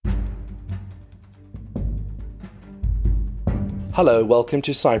Hello, welcome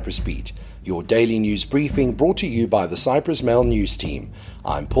to Cyprus Beat, your daily news briefing brought to you by the Cyprus Mail News team.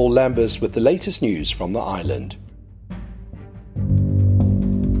 I'm Paul Lambus with the latest news from the island.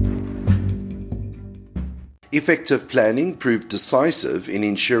 Effective planning proved decisive in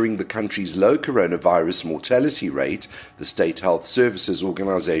ensuring the country's low coronavirus mortality rate, the State Health Services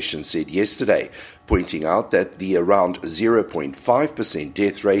Organisation said yesterday, pointing out that the around 0.5%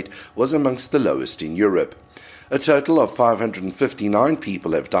 death rate was amongst the lowest in Europe. A total of 559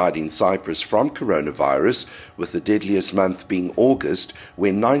 people have died in Cyprus from coronavirus, with the deadliest month being August,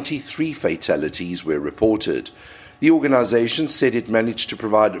 when 93 fatalities were reported. The organisation said it managed to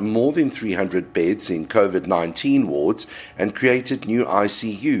provide more than 300 beds in COVID-19 wards and created new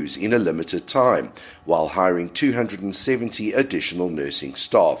ICUs in a limited time, while hiring 270 additional nursing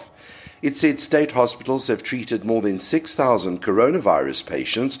staff. It said state hospitals have treated more than 6,000 coronavirus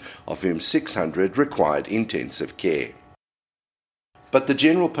patients, of whom 600 required intensive care. But the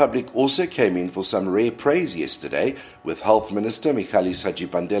general public also came in for some rare praise yesterday, with Health Minister Michalis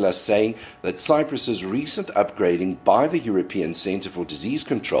Hadjipantelis saying that Cyprus's recent upgrading by the European Centre for Disease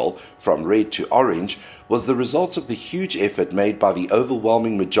Control from red to orange was the result of the huge effort made by the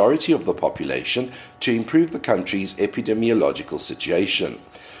overwhelming majority of the population to improve the country's epidemiological situation.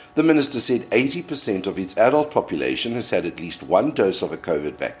 The minister said 80% of its adult population has had at least one dose of a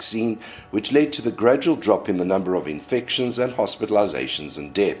COVID vaccine, which led to the gradual drop in the number of infections and hospitalizations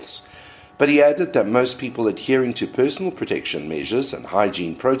and deaths. But he added that most people adhering to personal protection measures and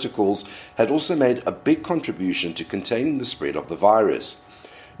hygiene protocols had also made a big contribution to containing the spread of the virus.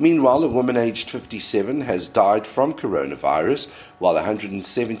 Meanwhile, a woman aged 57 has died from coronavirus, while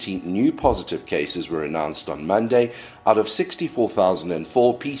 170 new positive cases were announced on Monday out of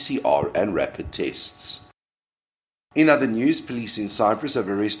 64,004 PCR and rapid tests. In other news, police in Cyprus have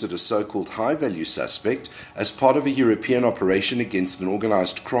arrested a so-called high-value suspect as part of a European operation against an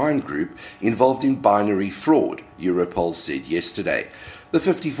organised crime group involved in binary fraud, Europol said yesterday. The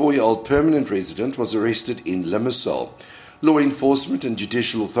 54-year-old permanent resident was arrested in Limassol. Law enforcement and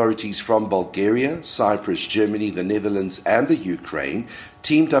judicial authorities from Bulgaria, Cyprus, Germany, the Netherlands and the Ukraine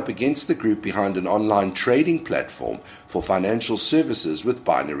teamed up against the group behind an online trading platform for financial services with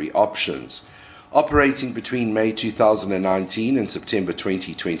binary options. Operating between May 2019 and September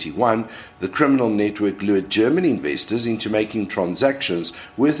 2021, the criminal network lured German investors into making transactions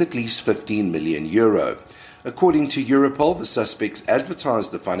worth at least €15 million. According to Europol, the suspects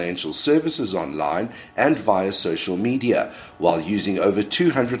advertised the financial services online and via social media, while using over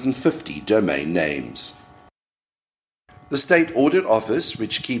 250 domain names. The State Audit Office,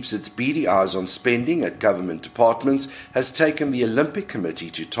 which keeps its beady eyes on spending at government departments, has taken the Olympic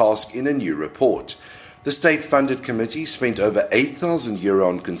Committee to task in a new report. The state-funded committee spent over €8,000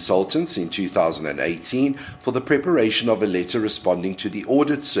 on consultants in 2018 for the preparation of a letter responding to the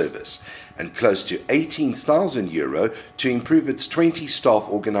audit service, and close to €18,000 to improve its 20-staff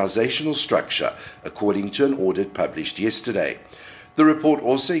organizational structure, according to an audit published yesterday. The report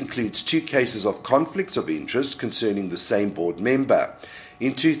also includes 2 cases of conflict of interest concerning the same board member.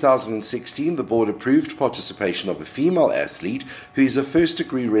 In 2016, the board approved participation of a female athlete who is a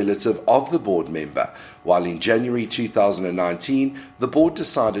first-degree relative of the board member, while in January 2019, the board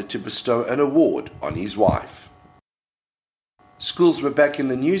decided to bestow an award on his wife. Schools were back in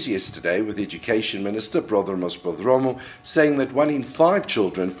the news yesterday, with Education Minister Prodromos Prodromou saying that 1 in 5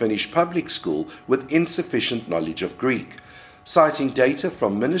 children finish public school with insufficient knowledge of Greek. Citing data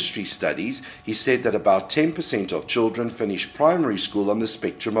from ministry studies, he said that about 10% of children finish primary school on the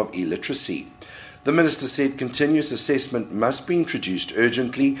spectrum of illiteracy. The minister said continuous assessment must be introduced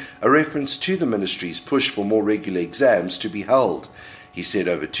urgently, a reference to the ministry's push for more regular exams to be held. He said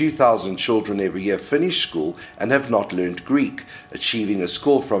over 2,000 children every year finish school and have not learned Greek, achieving a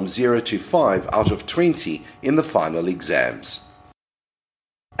score from 0 to 5 out of 20 in the final exams.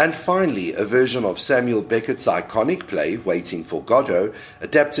 And finally, a version of Samuel Beckett's iconic play, Waiting for Godot,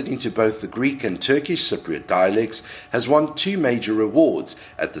 adapted into both the Greek and Turkish Cypriot dialects, has won 2 major awards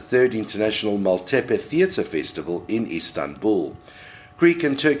at the 3rd International Maltepe Theatre Festival in Istanbul. Greek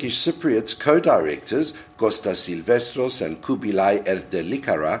and Turkish Cypriot's co-directors, Kostas Silvestros and Kubilay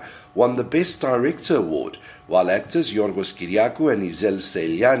Erdelikara, won the Best Director Award, while actors Yorgos Kyriakou and Izel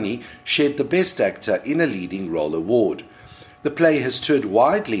Seliani shared the Best Actor in a Leading Role award. The play has toured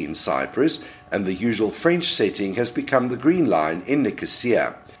widely in Cyprus, and the usual French setting has become the Green Line in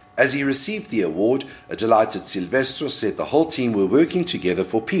Nicosia. As he received the award, a delighted Silvestros said the whole team were working together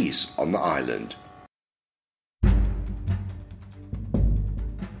for peace on the island.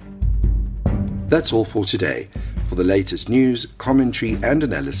 That's all for today. For the latest news, commentary and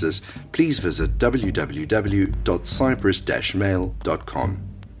analysis, please visit www.cyprus-mail.com.